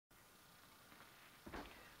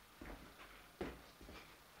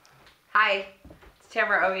Hi, it's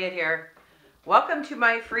Tamra Oviatt here. Welcome to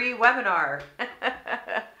my free webinar.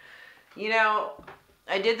 You know,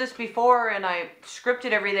 I did this before and I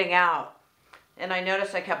scripted everything out. And I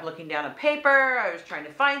noticed I kept looking down at paper. I was trying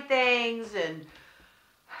to find things. And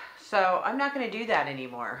so I'm not going to do that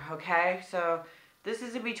anymore, okay? So this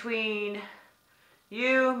is in between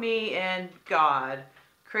you, me, and God.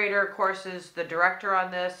 Creator, of course, is the director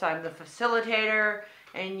on this. I'm the facilitator.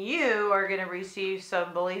 And you are going to receive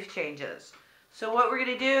some belief changes. So what we're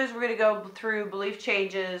going to do is we're going to go through belief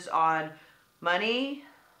changes on money,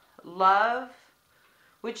 love,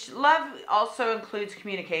 which love also includes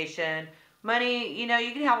communication. Money, you know,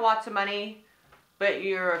 you can have lots of money, but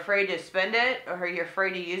you're afraid to spend it or you're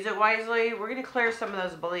afraid to use it wisely. We're going to clear some of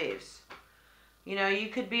those beliefs. You know, you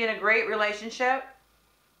could be in a great relationship,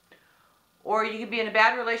 or you could be in a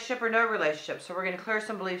bad relationship or no relationship. So we're going to clear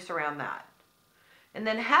some beliefs around that. And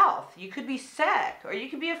then health. You could be sick, or you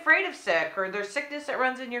could be afraid of sick, or there's sickness that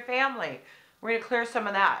runs in your family. We're going to clear some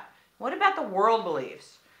of that. What about the world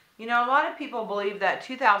beliefs? You know, a lot of people believe that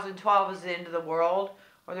 2012 is the end of the world,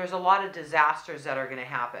 or there's a lot of disasters that are going to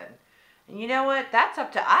happen. And you know what? That's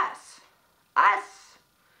up to us. Us.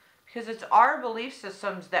 Because it's our belief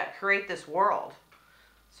systems that create this world.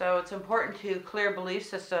 So it's important to clear belief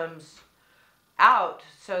systems out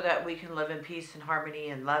so that we can live in peace and harmony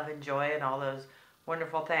and love and joy and all those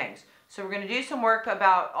wonderful things. So we're going to do some work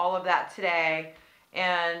about all of that today.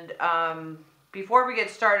 And before we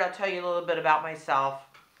get started, I'll tell you a little bit about myself.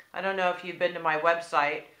 I don't know if you've been to my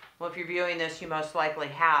website. Well, if you're viewing this, you most likely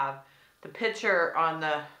have. The picture on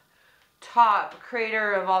the top,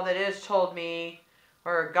 creator of all that is told me,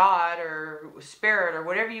 or God, or spirit, or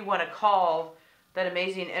whatever you want to call that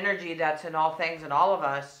amazing energy that's in all things and all of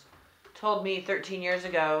us, told me 13 years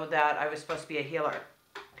ago that I was supposed to be a healer.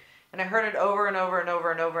 And I heard it over and over and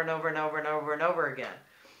over and over and over and over and over and over again.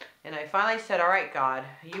 And I finally said, all right, God,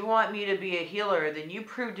 you want me to be a healer, then you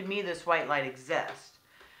prove to me this white light exists.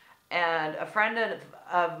 And a friend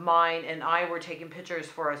of mine and I were taking pictures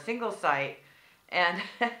for a single site. And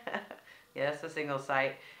yes, a single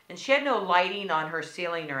site. And she had no lighting on her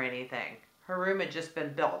ceiling or anything. Her room had just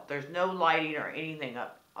been built. There's no lighting or anything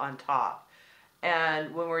up on top.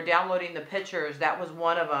 And when we're downloading the pictures, that was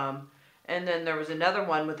one of them. And then there was another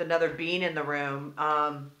one with another being in the room.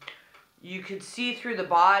 You could see through the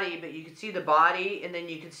body, but you could see the body, and then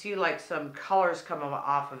you could see like some colors coming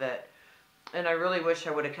off of it. And I really wish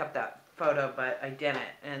I would have kept that photo, but I didn't.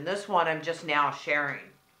 And this one I'm just now sharing.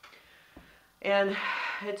 And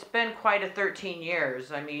it's been quite a 13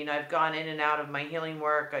 years. I mean, I've gone in and out of my healing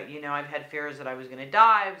work. You know, I've had fears that I was going to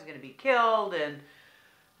die, I was going to be killed, and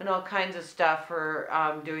all kinds of stuff for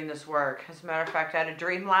doing this work. As a matter of fact, I had a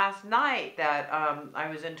dream last night that I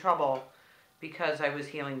was in trouble because I was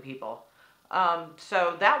healing people.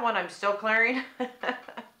 So that one I'm still clearing,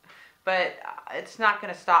 but it's not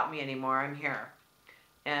going to stop me anymore. I'm here.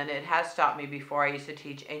 And it has stopped me before. I used to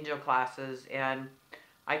teach angel classes, and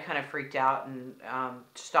I kind of freaked out and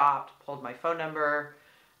stopped, pulled my phone number,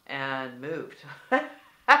 and moved.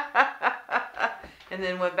 And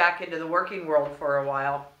then went back into the working world for a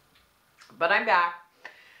while. But I'm back.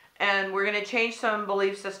 And we're going to change some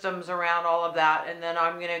belief systems around all of that. And then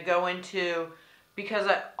I'm going to go into, because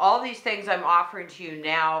all these things I'm offering to you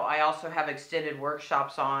now, I also have extended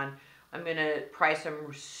workshops on. I'm going to price them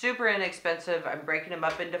super inexpensive. I'm breaking them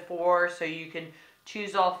up into 4, so you can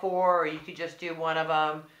choose all 4, or you could just do one of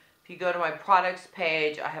them. If you go to my products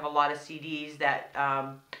page, I have a lot of CDs that,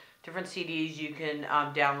 different CDs you can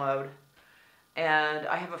download. And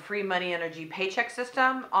I have a free money energy paycheck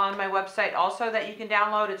system on my website also that you can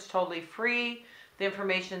download. It's totally free. The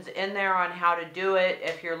information's in there on how to do it.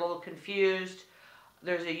 If you're a little confused,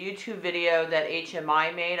 there's a YouTube video that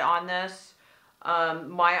HMI made on this.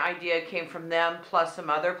 My idea came from them plus some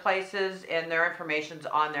other places, and their information's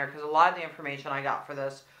on there because a lot of the information I got for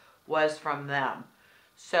this was from them.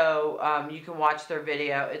 So you can watch their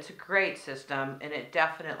video. It's a great system, and it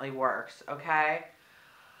definitely works, okay?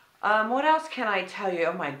 What else can I tell you?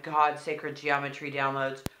 Oh my God, sacred geometry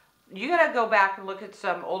downloads. You gotta go back and look at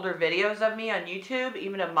some older videos of me on YouTube,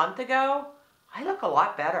 even a month ago. I look a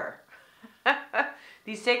lot better.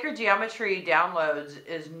 These sacred geometry downloads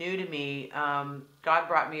is new to me. God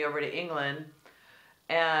brought me over to England,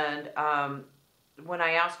 and when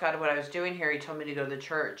I asked God what I was doing here, he told me to go to the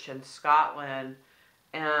church in Scotland.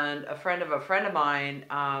 And a friend of mine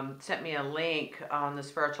sent me a link on the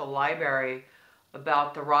spiritual library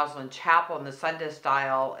about the Rosalind Chapel and the Sunday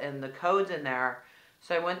style and the codes in there.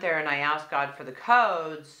 So I went there and I asked God for the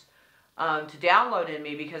codes to download in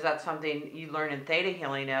me, because that's something you learn in Theta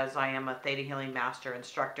healing, as I am a Theta healing master,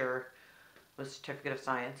 instructor, with certificate of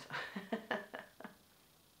science.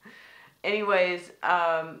 Anyways,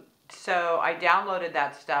 so I downloaded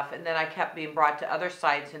that stuff, and then I kept being brought to other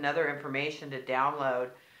sites and other information to download.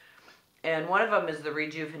 And one of them is the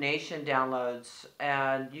rejuvenation downloads,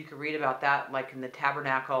 and you can read about that like in the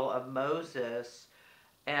Tabernacle of Moses.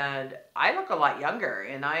 And I look a lot younger,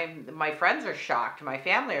 and my friends are shocked, my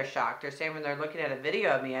family are shocked. They're saying when they're looking at a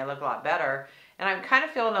video of me, I look a lot better. And I'm kind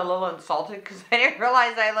of feeling a little insulted because I didn't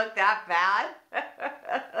realize I looked that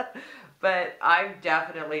bad. But I've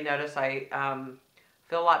definitely noticed I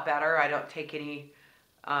feel a lot better. I don't take any,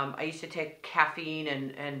 I used to take caffeine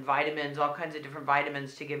and vitamins, all kinds of different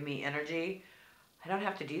vitamins to give me energy. I don't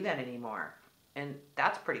have to do that anymore. And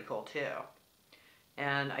that's pretty cool too.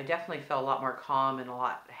 And I definitely feel a lot more calm and a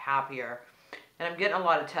lot happier. And I'm getting a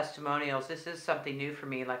lot of testimonials. This is something new for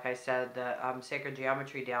me, like I said, the sacred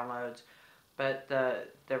geometry downloads. But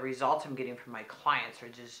the results I'm getting from my clients are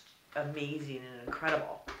just amazing and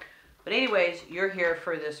incredible. But anyways, you're here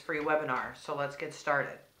for this free webinar, so let's get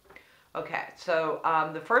started. Okay, so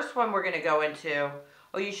the first one we're going to go into,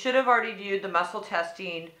 you should have already viewed the muscle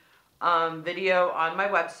testing video on my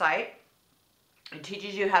website. It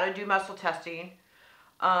teaches you how to do muscle testing.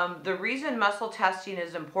 The reason muscle testing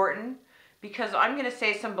is important, because I'm going to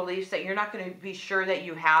say some beliefs that you're not going to be sure that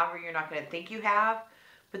you have, or you're not going to think you have,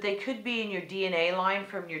 but they could be in your DNA line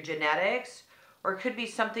from your genetics, or it could be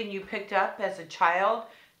something you picked up as a child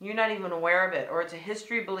and you're not even aware of it, or it's a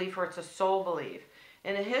history belief, or it's a soul belief.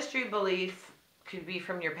 And a history belief could be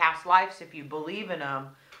from your past lives if you believe in them,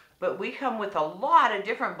 but we come with a lot of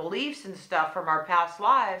different beliefs and stuff from our past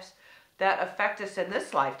lives that affect us in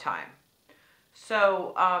this lifetime.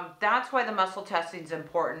 So that's why the muscle testing is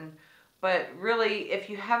important. But really, if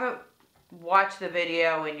you haven't watched the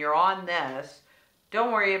video and you're on this,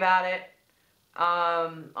 don't worry about it.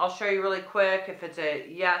 I'll show you really quick. If it's a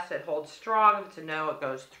yes, it holds strong. If it's a no, it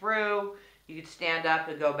goes through. You can stand up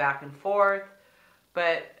and go back and forth.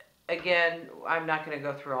 But again, I'm not going to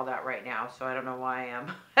go through all that right now, so I don't know why I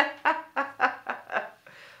am.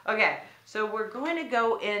 Okay, so we're going to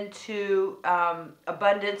go into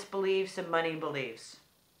abundance beliefs and money beliefs.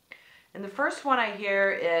 And the first one I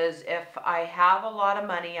hear is, if I have a lot of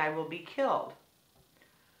money, I will be killed.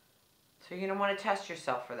 So you're going to want to test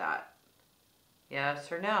yourself for that.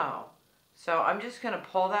 Yes or no. So I'm just going to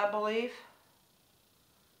pull that belief.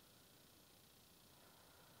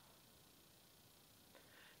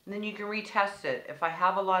 And then you can retest it. If I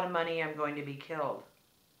have a lot of money, I'm going to be killed.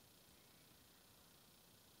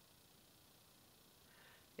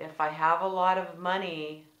 If I have a lot of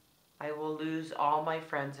money, I will lose all my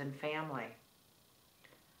friends and family.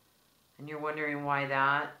 And you're wondering why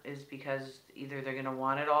that is, because either they're going to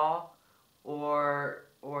want it all, or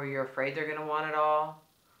you're afraid they're going to want it all,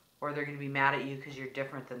 or they're going to be mad at you because you're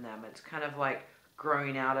different than them. It's kind of like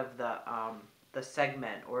growing out of the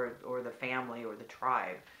segment or the family or the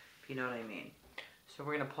tribe, if you know what I mean. So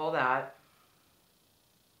we're going to pull that.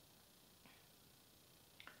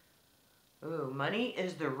 Ooh, money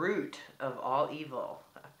is the root of all evil.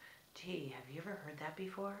 Gee, have you ever heard that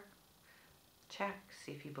before? Check,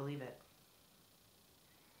 see if you believe it.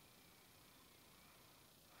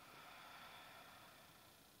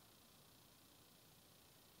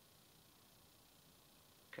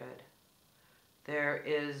 Good. There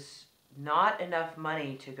is not enough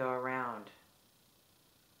money to go around.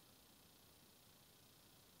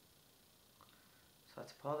 So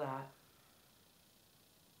let's pull that.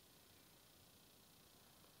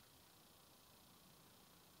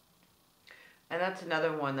 And that's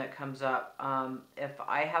another one that comes up. If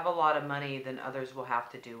I have a lot of money, then others will have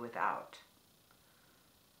to do without.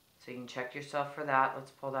 So you can check yourself for that.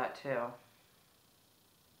 Let's pull that too.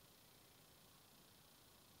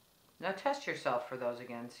 Now test yourself for those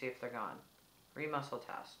again. See if they're gone. Re-muscle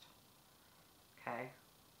test. Okay.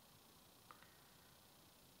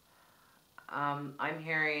 I'm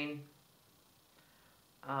hearing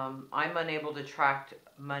I'm unable to attract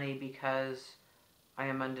money because I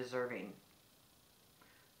am undeserving.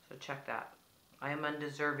 So check that. I am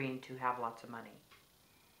undeserving to have lots of money.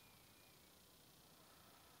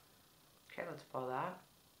 Okay, let's pull that.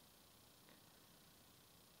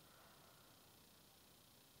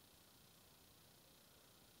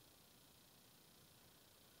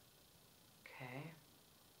 Okay.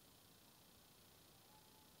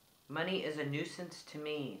 Money is a nuisance to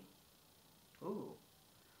me. Ooh.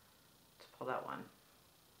 Let's pull that one.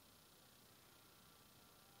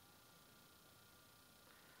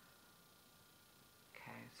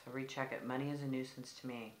 So recheck it. Money is a nuisance to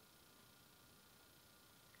me.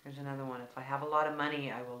 Here's another one. If I have a lot of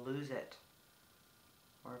money, I will lose it.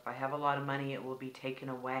 Or if I have a lot of money, it will be taken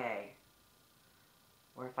away.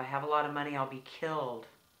 Or if I have a lot of money, I'll be killed.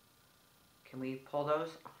 Can we pull those?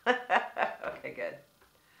 Okay, good.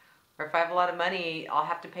 Or if I have a lot of money, I'll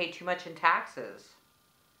have to pay too much in taxes.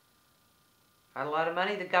 If I have a lot of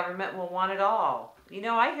money, the government will want it all. You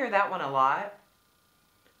know, I hear that one a lot.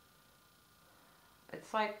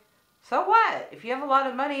 It's like, so what? If you have a lot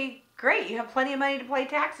of money, great. You have plenty of money to pay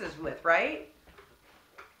taxes with, right?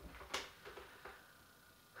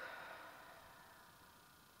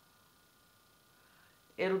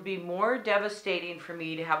 It'll be more devastating for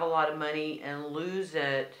me to have a lot of money and lose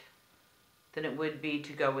it than it would be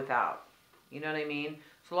to go without. You know what I mean?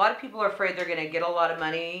 So a lot of people are afraid they're going to get a lot of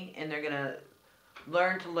money and they're going to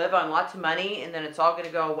learn to live on lots of money, and then it's all going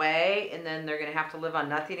to go away, and then they're going to have to live on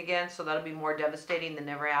nothing again. So that'll be more devastating than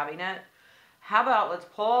never having it. How about let's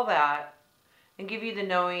pull that and give you the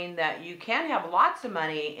knowing that you can have lots of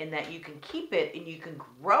money and that you can keep it and you can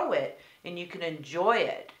grow it and you can enjoy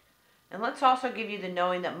it. And let's also give you the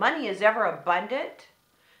knowing that money is ever abundant,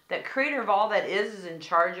 that creator of all that is in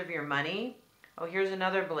charge of your money. Oh, here's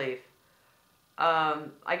another belief.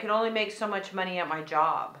 I can only make so much money at my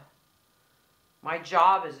job. My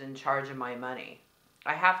job is in charge of my money.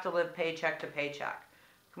 I have to live paycheck to paycheck.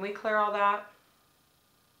 Can we clear all that?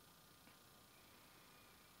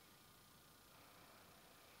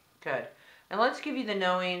 Good. And let's give you the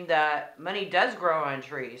knowing that money does grow on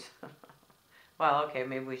trees. Well, okay,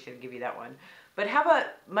 maybe we should give you that one. But how about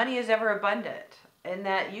money is ever abundant? And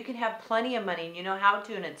that you can have plenty of money and you know how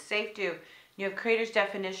to and it's safe to. You have creator's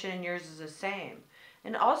definition and yours is the same.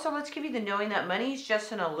 And also let's give you the knowing that money is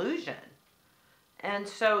just an illusion. And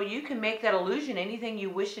so you can make that illusion anything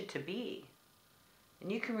you wish it to be.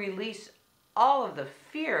 And you can release all of the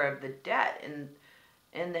fear of the debt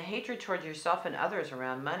and the hatred towards yourself and others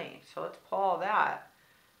around money. So let's pull all that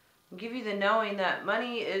and give you the knowing that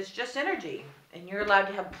money is just energy. And you're allowed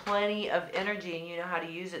to have plenty of energy and you know how to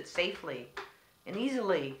use it safely and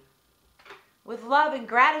easily with love and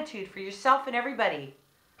gratitude for yourself and everybody.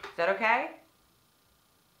 Is that okay?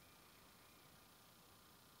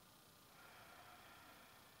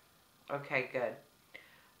 Okay, good.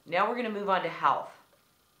 Now we're going to move on to health.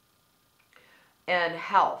 And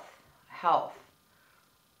health.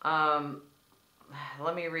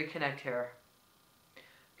 Let me reconnect here.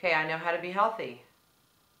 Okay, I know how to be healthy.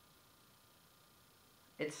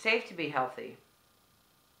 It's safe to be healthy.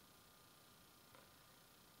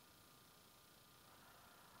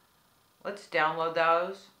 Let's download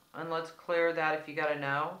those and let's clear that if you got to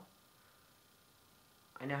know.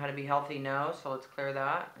 I know how to be healthy, no, so let's clear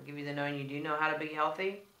that. I'll give you the knowing you do know how to be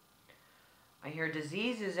healthy. I hear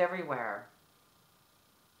disease is everywhere.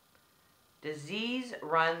 Disease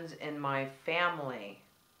runs in my family.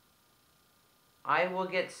 I will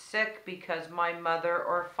get sick because my mother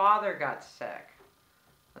or father got sick.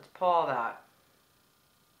 Let's pull that.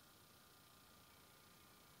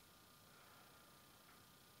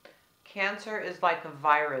 Cancer is like a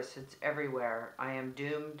virus. It's everywhere. I am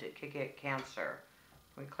doomed to get cancer.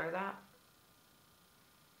 Can we clear that?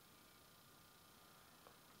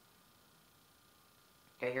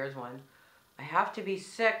 Okay, here's one. I have to be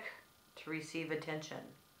sick to receive attention.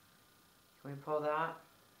 Can we pull that?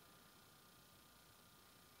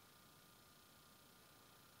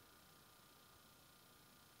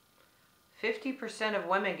 %50 of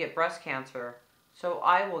women get breast cancer, so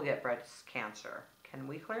I will get breast cancer. Can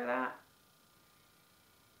we clear that?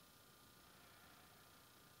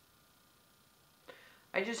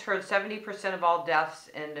 I just heard 70% of all deaths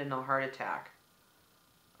end in a heart attack.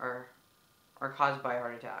 Or caused by a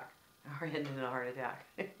heart attack. Or end in a heart attack.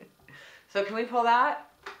 So can we pull that?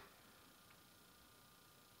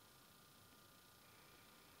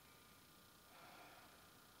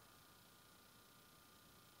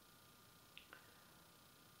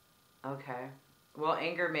 Okay. Well,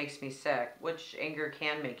 anger makes me sick, which anger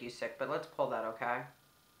can make you sick, but let's pull that, okay?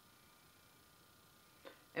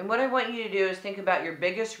 And what I want you to do is think about your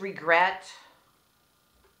biggest regret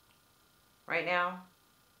right now.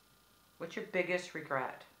 What's your biggest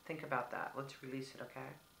regret? Think about that. Let's release it, okay?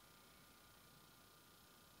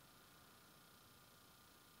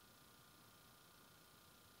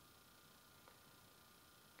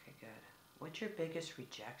 Okay, good. What's your biggest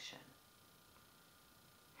rejection?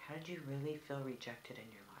 How did you really feel rejected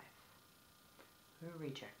in your life? Who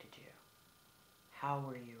rejected you? How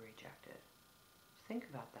were you rejected? Think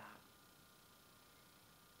about that.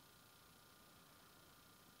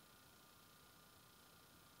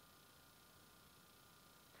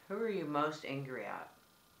 Who are you most angry at?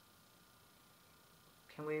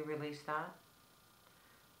 Can we release that?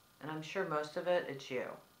 And I'm sure most of it, it's you.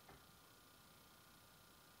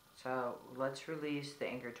 So let's release the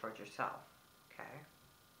anger towards yourself, okay?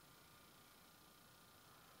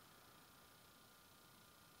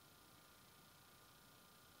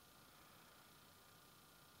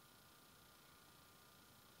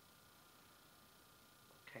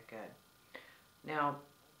 Good. Now,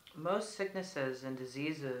 most sicknesses and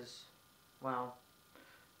diseases, well,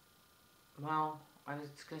 I was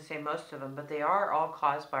going to say most of them, but they are all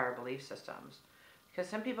caused by our belief systems. Because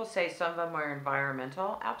some people say some of them are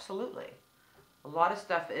environmental. Absolutely. A lot of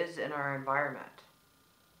stuff is in our environment.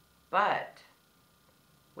 But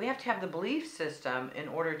we have to have the belief system in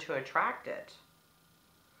order to attract it.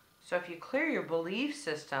 So if you clear your belief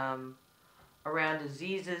system around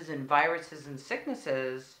diseases and viruses and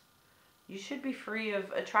sicknesses, you should be free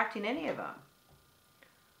of attracting any of them.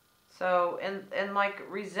 So, and like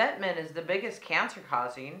resentment is the biggest cancer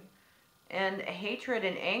causing, and hatred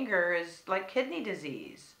and anger is like kidney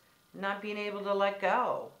disease, not being able to let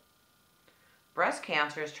go. Breast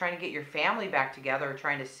cancer is trying to get your family back together or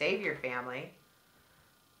trying to save your family.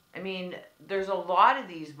 I mean, there's a lot of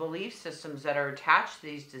these belief systems that are attached to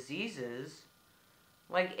these diseases.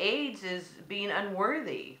 Like AIDS is being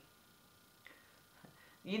unworthy.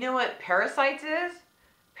 You know what parasites is?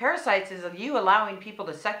 Parasites is you allowing people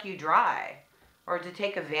to suck you dry or to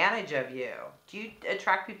take advantage of you. Do you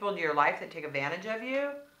attract people into your life that take advantage of you?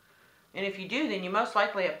 And if you do, then you most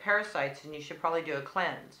likely have parasites and you should probably do a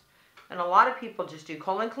cleanse. And a lot of people just do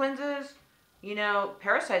colon cleanses. You know,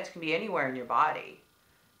 parasites can be anywhere in your body.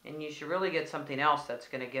 And you should really get something else that's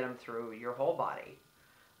going to get them through your whole body.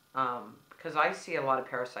 Because I see a lot of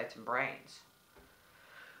parasites in brains.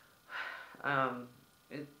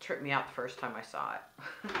 It tripped me out the first time I saw it.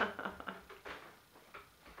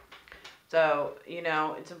 So, you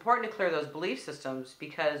know, it's important to clear those belief systems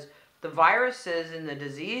because the viruses and the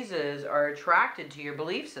diseases are attracted to your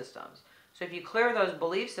belief systems. So if you clear those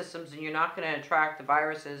belief systems, then you're not going to attract the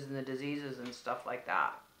viruses and the diseases and stuff like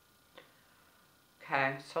that.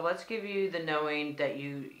 Okay, so let's give you the knowing that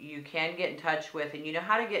you can get in touch with, and you know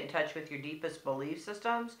how to get in touch with your deepest belief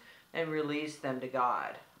systems and release them to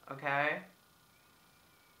God. Okay?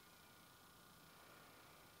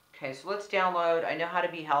 Okay, so let's download. I know how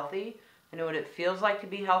to be healthy. I know what it feels like to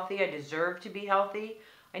be healthy. I deserve to be healthy.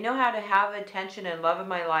 I know how to have attention and love in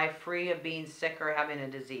my life free of being sick or having a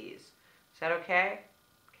disease. Is that okay?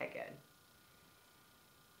 Okay, good.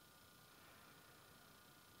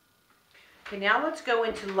 Okay, now let's go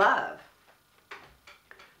into love.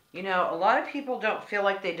 You know, a lot of people don't feel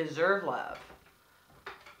like they deserve love.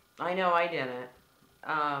 I know I didn't.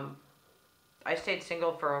 I stayed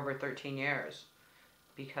single for over 13 years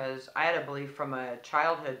because I had a belief from a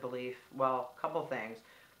childhood belief, well, a couple things,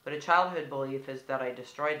 but a childhood belief is that I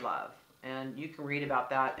destroyed love. And you can read about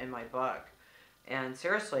that in my book. And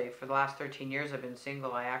seriously, for the last 13 years I've been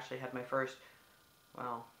single. I actually had my first,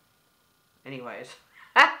 well, anyways.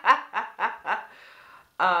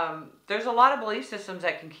 There's a lot of belief systems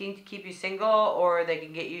that can keep you single, or they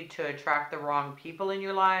can get you to attract the wrong people in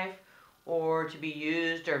your life, or to be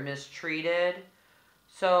used or mistreated.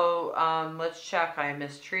 So let's check. I am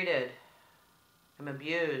mistreated. I'm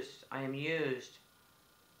abused. I am used.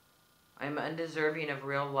 I'm undeserving of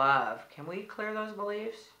real love. Can we clear those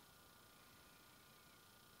beliefs?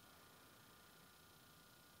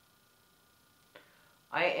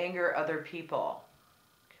 I anger other people.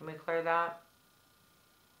 Can we clear that?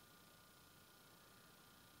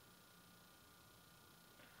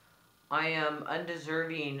 I am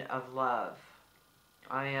undeserving of love.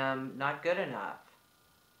 I am not good enough.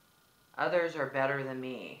 Others are better than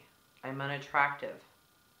me. I'm unattractive.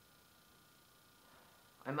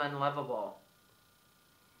 I'm unlovable.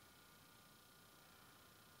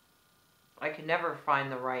 I can never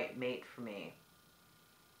find the right mate for me.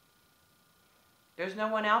 There's no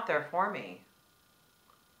one out there for me.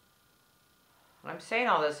 I'm saying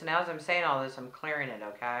all this, and as I'm saying all this, I'm clearing it,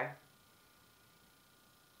 okay?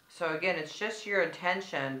 So again, it's just your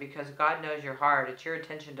intention, because God knows your heart. It's your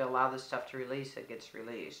intention to allow this stuff to release. It gets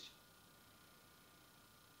released.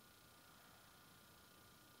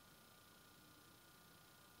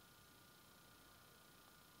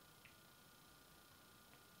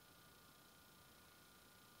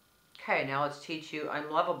 Okay, now let's teach you I'm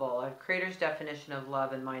lovable. A Creator's definition of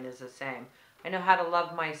love and mine is the same. I know how to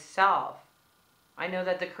love myself. I know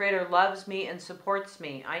that the Creator loves me and supports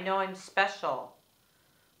me. I know I'm special.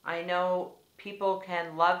 I know people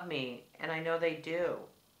can love me, and I know they do.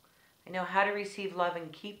 I know how to receive love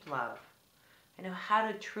and keep love. I know how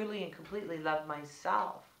to truly and completely love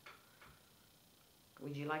myself.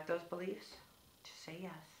 Would you like those beliefs? Just say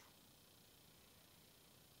yes.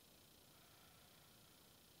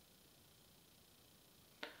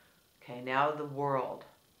 Okay, now the world.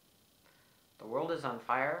 The world is on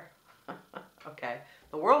fire. Okay,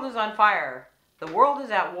 the world is on fire. The world is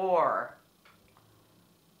at war.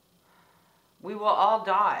 We will all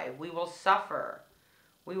die. We will suffer.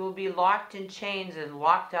 We will be locked in chains and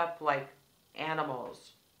locked up like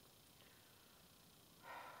animals.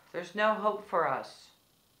 There's no hope for us.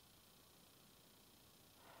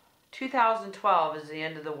 2012 is the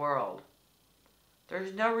end of the world.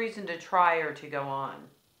 There's no reason to try or to go on.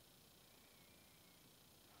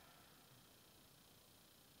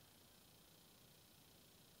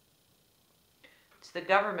 It's the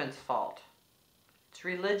government's fault. It's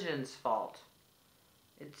religion's fault.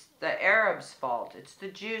 It's the Arabs' fault. It's the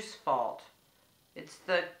Jews' fault. It's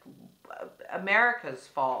the America's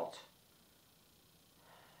fault.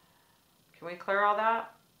 Can we clear all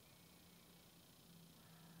that?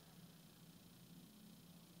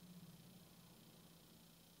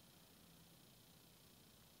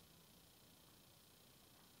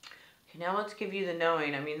 Okay, now let's give you the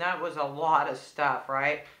knowing. I mean, that was a lot of stuff,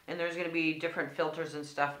 right? And there's going to be different filters and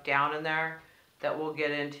stuff down in there that we'll get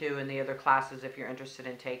into in the other classes if you're interested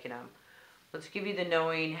in taking them. Let's give you the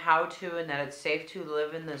knowing how to, and that it's safe to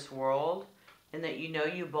live in this world, and that you know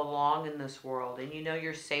you belong in this world, and you know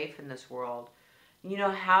you're safe in this world. And you know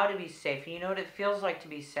how to be safe, and you know what it feels like to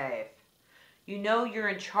be safe. You know you're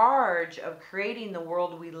in charge of creating the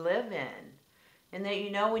world we live in, and that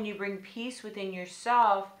you know when you bring peace within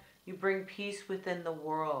yourself, you bring peace within the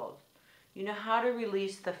world. You know how to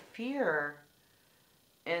release the fear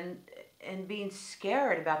and being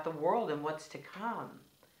scared about the world and what's to come.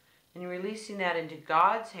 And releasing that into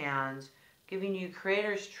God's hands, giving you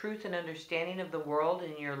Creator's truth and understanding of the world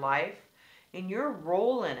and your life and your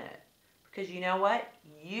role in it. Because you know what?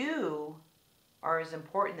 You are as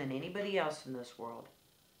important than anybody else in this world.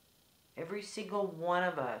 Every single one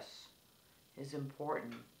of us is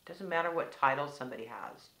important. Doesn't matter what title somebody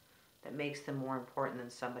has that makes them more important than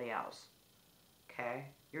somebody else. Okay?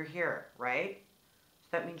 You're here, right? So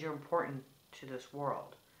that means you're important to this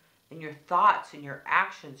world. And your thoughts and your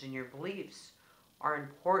actions and your beliefs are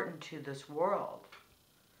important to this world.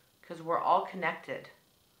 Because we're all connected.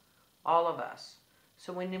 All of us.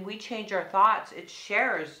 So when we change our thoughts, it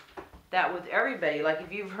shares that with everybody. Like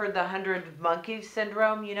if you've heard the 100 Monkeys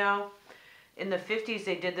syndrome, you know, in the 50s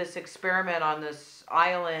they did this experiment on this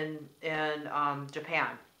island in Japan.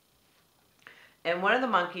 And one of the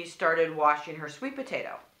monkeys started washing her sweet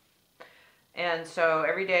potato. And so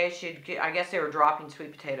every day she'd get, I guess they were dropping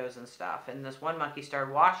sweet potatoes and stuff. And this one monkey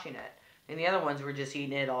started washing it. And the other ones were just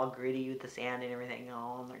eating it all gritty with the sand and everything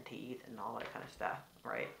all in their teeth and all that kind of stuff,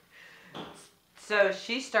 right? So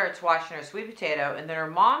she starts washing her sweet potato, and then her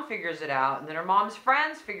mom figures it out, and then her mom's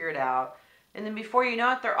friends figure it out. And then before you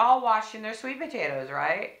know it, they're all washing their sweet potatoes,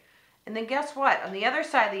 right? And then guess what? On the other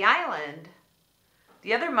side of the island,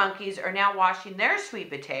 the other monkeys are now washing their sweet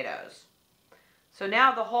potatoes. So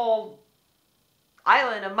now the whole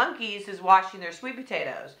island of monkeys is washing their sweet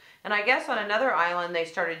potatoes. And I guess on another island they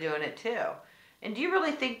started doing it too. And do you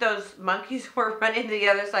really think those monkeys were running to the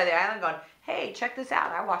other side of the island going, hey, check this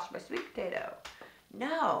out, I washed my sweet potato?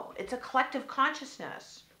 No, it's a collective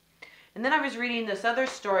consciousness. And then I was reading this other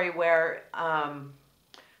story where, I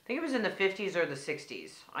think it was in the 50s or the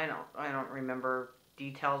 60s. I don't remember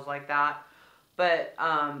details like that. But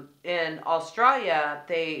in Australia,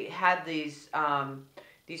 they had these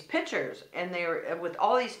pictures, and they were with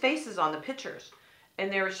all these faces on the pictures,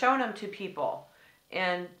 and they were showing them to people,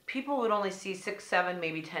 and people would only see 6, 7,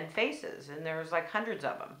 maybe 10 faces, and there was like hundreds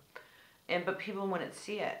of them, but people wouldn't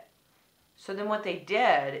see it. So then what they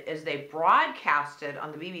did is they broadcasted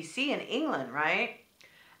on the BBC in England, right?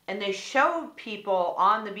 And they showed people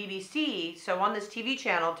on the BBC, so on this TV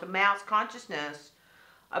channel, to mass consciousness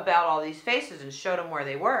about all these faces and showed them where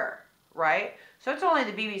they were, right? So it's only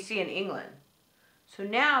the BBC in England. So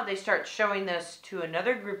now they start showing this to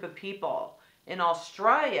another group of people in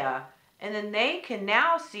Australia, and then they can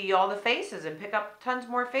now see all the faces and pick up tons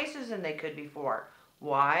more faces than they could before.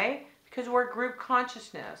 Why? Because we're group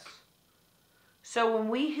consciousness. So when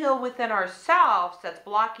we heal within ourselves that's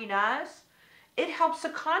blocking us, it helps the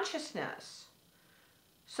consciousness.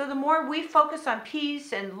 So the more we focus on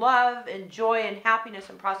peace and love and joy and happiness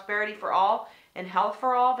and prosperity for all and health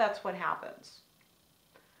for all, that's what happens.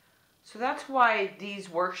 So that's why these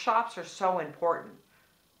workshops are so important.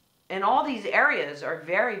 And all these areas are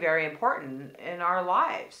very, very important in our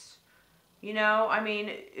lives. You know, I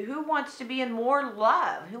mean, who wants to be in more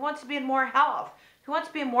love? Who wants to be in more health? Who wants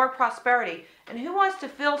to be in more prosperity? And who wants to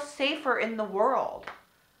feel safer in the world,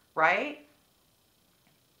 right?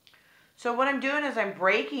 So what I'm doing is I'm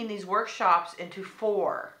breaking these workshops into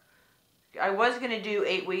 4. I was going to do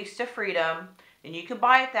 8 weeks to freedom, and you could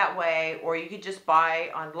buy it that way, or you could just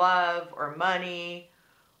buy on love or money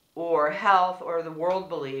or health or the world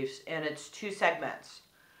beliefs, and it's 2 segments.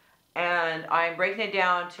 And I'm breaking it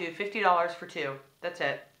down to $50 for 2. That's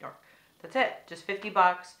it. That's it. Just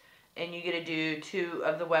 $50, and you get to do 2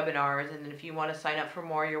 of the webinars. And then if you want to sign up for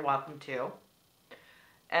more, you're welcome to.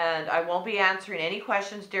 And I won't be answering any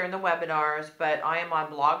questions during the webinars, but I am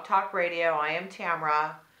on Blog Talk Radio. I am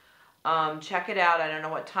Tamra. Check it out. I don't know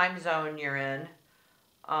what time zone you're in.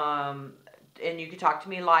 And you can talk to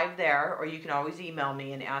me live there, or you can always email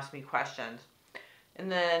me and ask me questions. And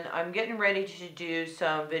then I'm getting ready to do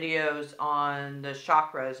some videos on the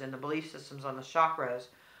chakras and the belief systems on the chakras.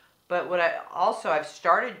 But what I've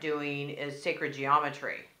started doing is sacred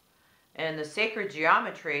geometry. And the sacred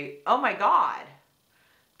geometry, oh my God.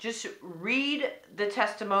 Just read the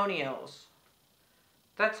testimonials.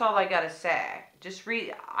 That's all I got to say. Just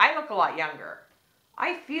read. I look a lot younger.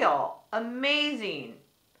 I feel amazing.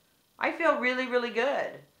 I feel really, really good.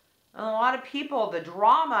 And a lot of people, the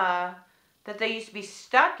drama that they used to be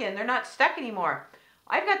stuck in, they're not stuck anymore.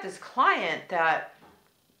 I've got this client that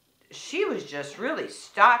she was just really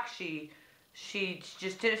stuck. She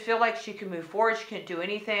just didn't feel like she could move forward. She couldn't do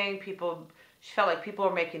anything. She felt like people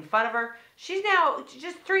were making fun of her. She's now,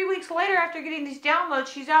 just 3 weeks later after getting these downloads,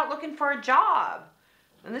 she's out looking for a job.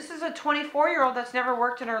 And this is a 24-year-old that's never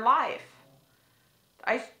worked in her life.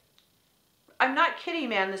 I'm not kidding,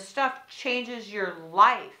 man. This stuff changes your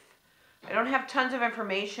life. I don't have tons of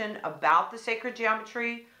information about the sacred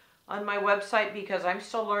geometry on my website because I'm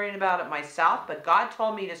still learning about it myself. But God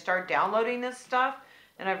told me to start downloading this stuff,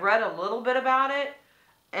 and I've read a little bit about it.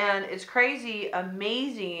 And it's crazy,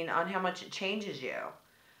 amazing on how much it changes you.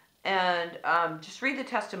 And just read the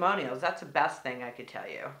testimonials. That's the best thing I could tell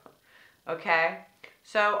you. Okay?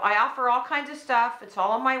 So I offer all kinds of stuff. It's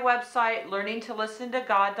all on my website,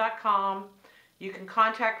 learningtolistentogod.com. You can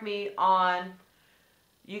contact me on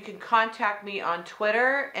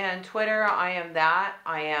Twitter. And Twitter, I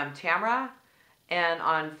am Tamra. And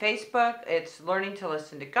on Facebook, it's Learning to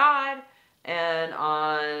Listen to God. And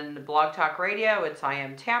on Blog Talk Radio, it's I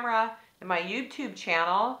am Tamra. And my YouTube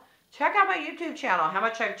channel, check out my YouTube channel, how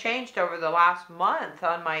much I've changed over the last month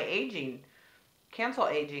on my aging. Cancel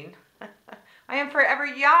aging. I am forever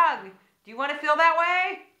young. Do you want to feel that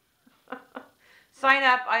way? Sign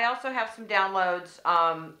up. I also have some downloads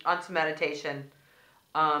on some meditation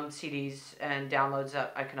CDs and downloads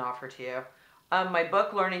that I can offer to you. My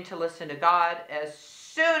book, Learning to Listen to God, as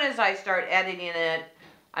soon as I start editing it,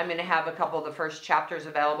 I'm going to have a couple of the first chapters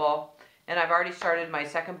available. And I've already started my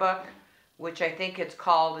second book, which I think it's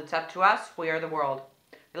called It's Up to Us, We Are the World.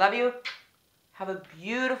 I love you. Have a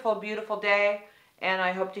beautiful, beautiful day. And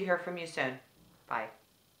I hope to hear from you soon. Bye.